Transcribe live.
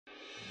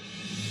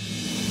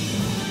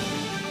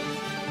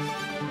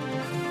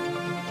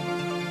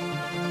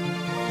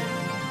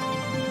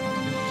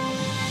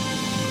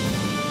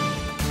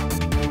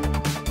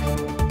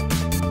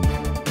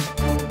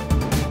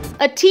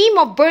A team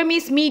of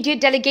Burmese media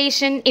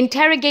delegation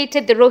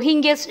interrogated the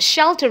Rohingyas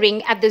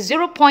sheltering at the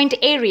Zero Point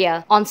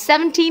area on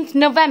 17th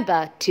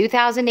November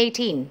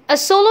 2018. A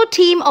solo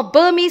team of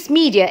Burmese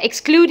media,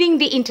 excluding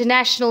the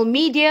international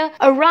media,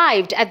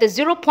 arrived at the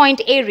Zero Point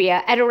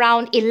area at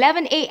around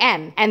 11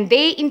 a.m. and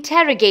they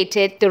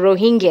interrogated the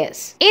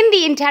Rohingyas. In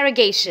the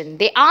interrogation,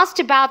 they asked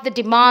about the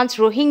demands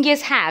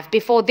Rohingyas have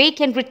before they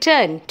can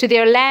return to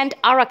their land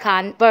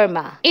Arakan,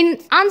 Burma. In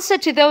answer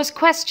to those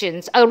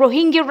questions, a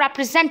Rohingya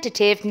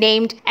representative named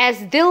as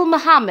Dil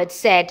Muhammad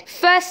said,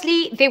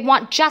 firstly, they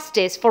want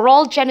justice for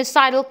all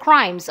genocidal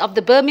crimes of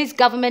the Burmese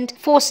government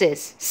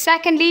forces.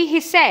 Secondly, he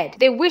said,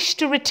 they wish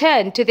to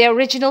return to their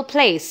original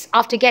place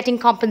after getting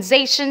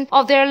compensation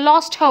of their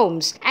lost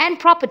homes and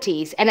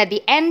properties, and at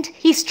the end,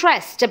 he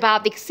stressed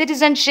about the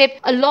citizenship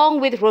along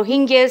with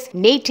Rohingyas'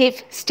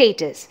 native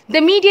status.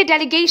 The media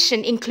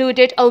delegation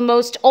included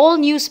almost all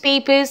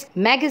newspapers,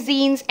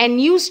 magazines, and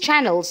news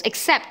channels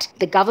except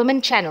the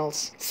government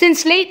channels.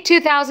 Since late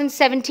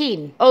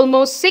 2017,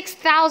 almost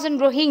 6,000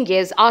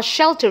 Rohingyas are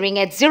sheltering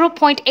at Zero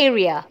Point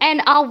area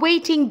and are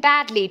waiting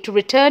badly to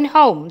return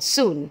home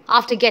soon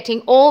after getting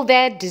all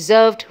their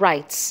deserved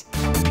rights.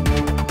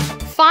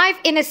 5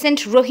 innocent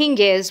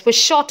Rohingyas were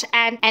shot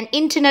at an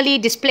internally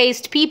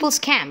displaced people's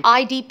camp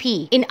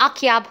 (IDP) in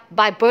Akyab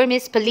by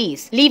Burmese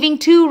police, leaving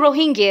 2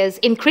 Rohingyas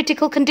in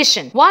critical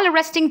condition, while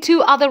arresting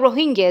 2 other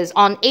Rohingyas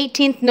on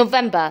 18th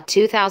November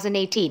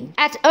 2018.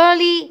 At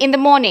early in the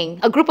morning,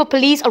 a group of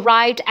police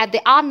arrived at the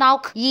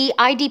Arnauk Yi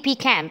IDP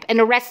camp and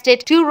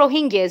arrested 2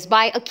 Rohingyas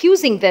by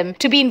accusing them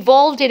to be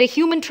involved in a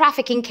human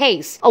trafficking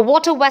case, a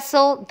water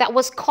vessel that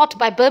was caught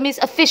by Burmese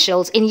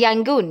officials in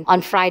Yangon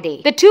on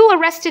Friday. The 2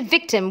 arrested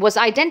victims was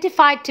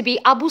identified to be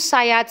Abu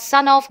Sayyad,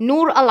 son of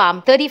Nur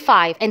Alam,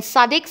 35, and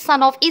Sadiq,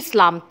 son of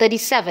Islam,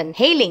 37,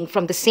 hailing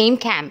from the same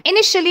camp.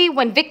 Initially,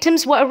 when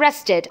victims were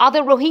arrested,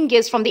 other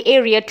Rohingyas from the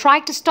area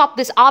tried to stop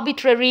this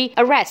arbitrary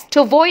arrest.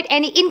 To avoid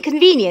any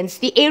inconvenience,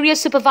 the area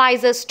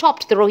supervisor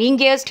stopped the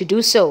Rohingyas to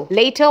do so.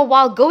 Later,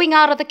 while going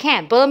out of the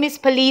camp, Burmese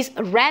police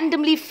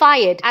randomly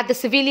fired at the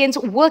civilians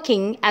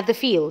working at the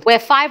field, where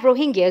 5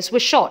 Rohingyas were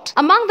shot.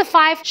 Among the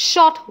 5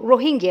 shot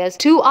Rohingyas,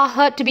 2 are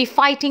heard to be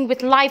fighting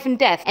with life and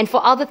death, and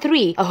for other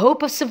 3, a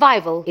hope of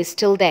survival is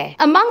still there.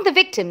 Among the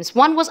victims,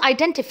 one was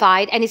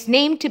identified and is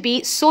named to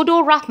be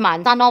Sodo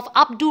Rahman, son of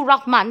Abdur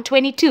Rahman,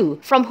 22,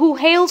 who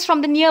hails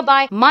from the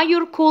nearby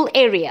Mayurkul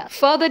area.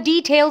 Further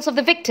details of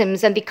the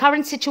victims and the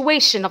current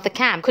situation of the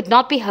camp could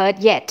not be heard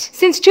yet.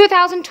 Since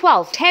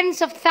 2012, tens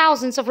of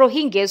thousands of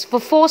Rohingyas were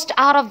forced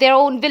out of their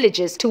own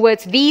villages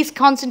towards these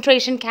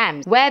concentration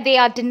camps, where they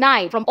are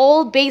denied from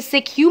all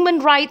basic human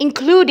rights,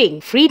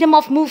 including freedom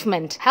of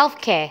movement,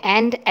 healthcare,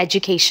 and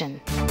education.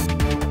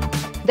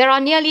 There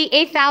are nearly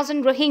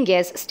 8,000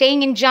 Rohingyas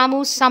staying in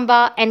Jammu,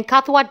 Samba and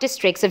Kathua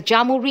districts of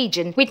Jammu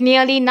region, with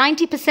nearly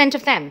 90%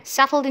 of them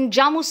settled in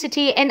Jammu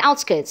city and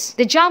outskirts.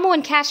 The Jammu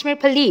and Kashmir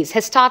police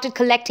has started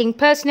collecting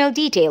personal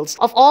details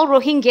of all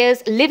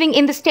Rohingyas living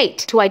in the state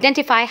to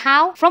identify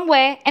how, from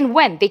where and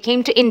when they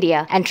came to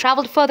India and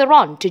travelled further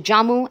on to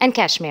Jammu and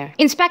Kashmir.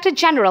 Inspector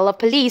General of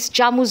Police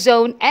Jammu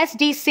Zone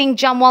S.D. Singh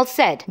Jamwal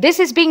said,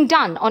 this is being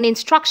done on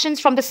instructions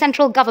from the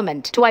central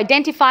government to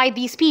identify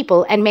these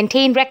people and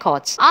maintain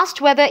records. Asked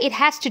whether it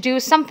has to do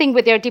something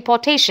with their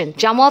deportation,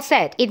 Jamwal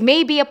said it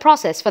may be a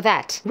process for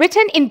that.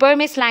 Written in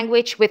Burmese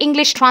language with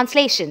English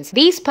translations,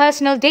 these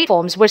personal data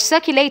forms were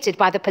circulated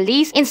by the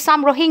police in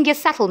some Rohingya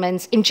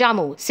settlements in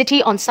Jammu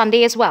city on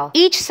Sunday as well.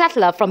 Each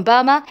settler from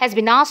Burma has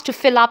been asked to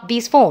fill up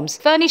these forms,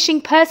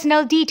 furnishing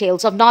personal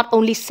details of not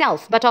only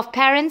self but of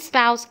parents,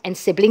 spouse and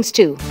siblings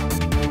too.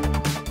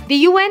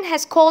 The UN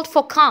has called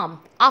for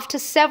calm after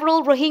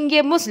several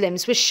Rohingya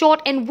Muslims were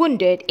shot and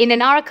wounded in an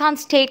Arakan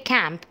state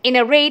camp in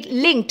a raid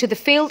linked to the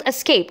failed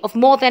escape of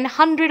more than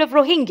 100 of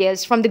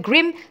Rohingyas from the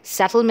grim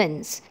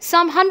settlements.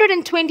 Some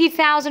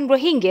 120,000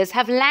 Rohingyas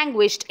have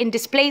languished in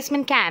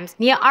displacement camps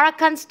near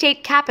Arakan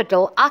state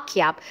capital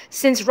Akyab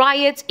since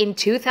riots in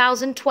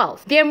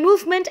 2012. Their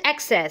movement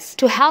access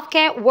to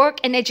healthcare, work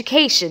and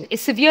education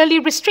is severely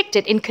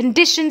restricted in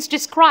conditions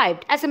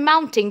described as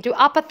amounting to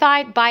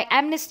apartheid by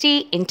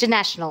Amnesty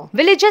International.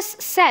 Villagers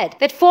said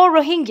that 4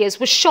 Rohingyas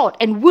were shot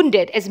and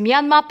wounded as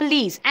Myanmar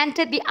police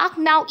entered the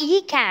Aknau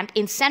E camp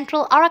in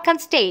central Arakan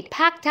state,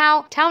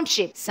 Paktau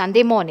Township,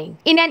 Sunday morning.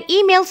 In an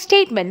email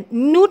statement,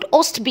 Knut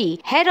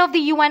Ostby, head of the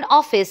UN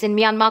office in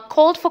Myanmar,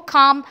 called for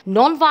calm,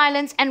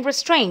 non-violence and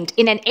restraint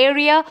in an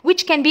area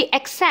which can be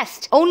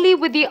accessed only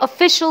with the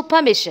official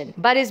permission,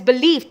 but is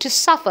believed to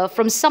suffer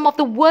from some of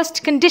the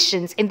worst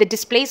conditions in the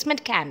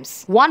displacement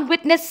camps. One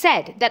witness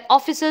said that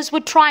officers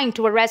were trying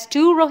to arrest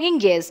 2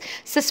 Rohingyas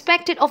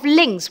suspected of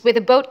links with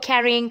a boat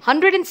carrying 100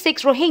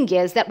 106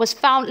 Rohingyas that was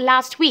found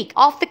last week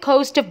off the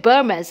coast of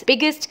Burma's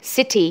biggest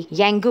city,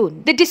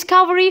 Yangon. The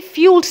discovery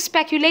fueled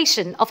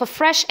speculation of a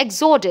fresh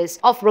exodus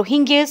of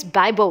Rohingyas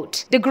by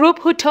boat. The group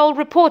who told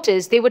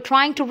reporters they were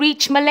trying to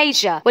reach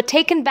Malaysia were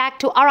taken back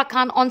to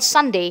Arakan on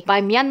Sunday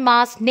by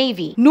Myanmar's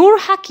Navy. Noor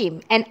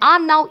Hakim, an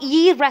Now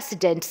Yi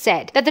resident,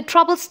 said that the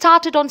trouble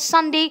started on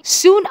Sunday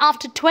soon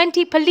after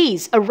 20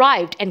 police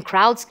arrived and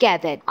crowds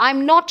gathered.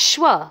 "I'm not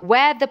sure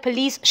where the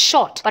police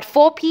shot, but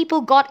 4 people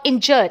got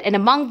injured and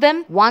among them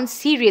one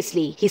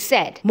seriously," he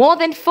said. More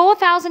than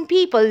 4,000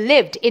 people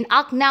lived in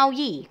Now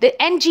Yi. The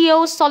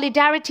NGO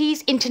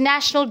Solidarities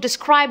International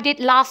described it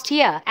last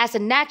year as a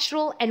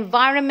natural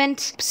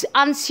environment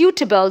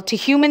unsuitable to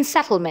human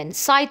settlement,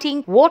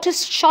 citing water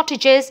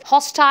shortages,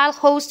 hostile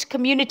host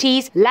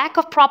communities, lack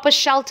of proper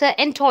shelter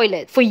and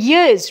toilets. For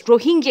years,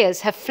 Rohingyas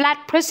have fled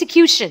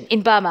persecution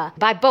in Burma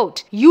by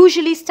boat,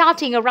 usually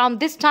starting around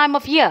this time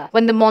of year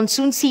when the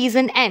monsoon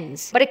season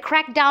ends. But a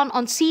crackdown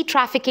on sea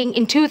trafficking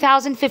in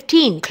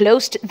 2015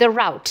 closed the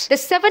route. The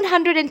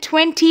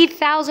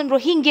 720,000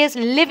 Rohingyas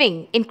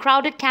living in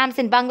crowded camps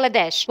in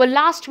Bangladesh were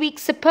last week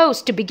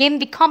supposed to begin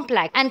the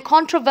complex and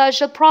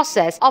controversial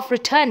process of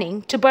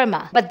returning to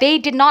Burma. But they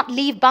did not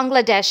leave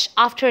Bangladesh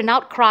after an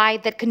outcry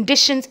that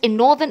conditions in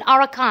northern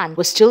Arakan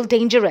were still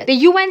dangerous.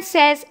 The UN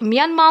says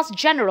Myanmar's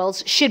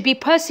generals should be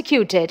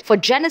persecuted for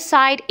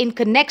genocide in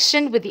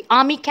connection with the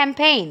army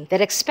campaign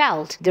that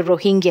expelled the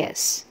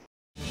Rohingyas.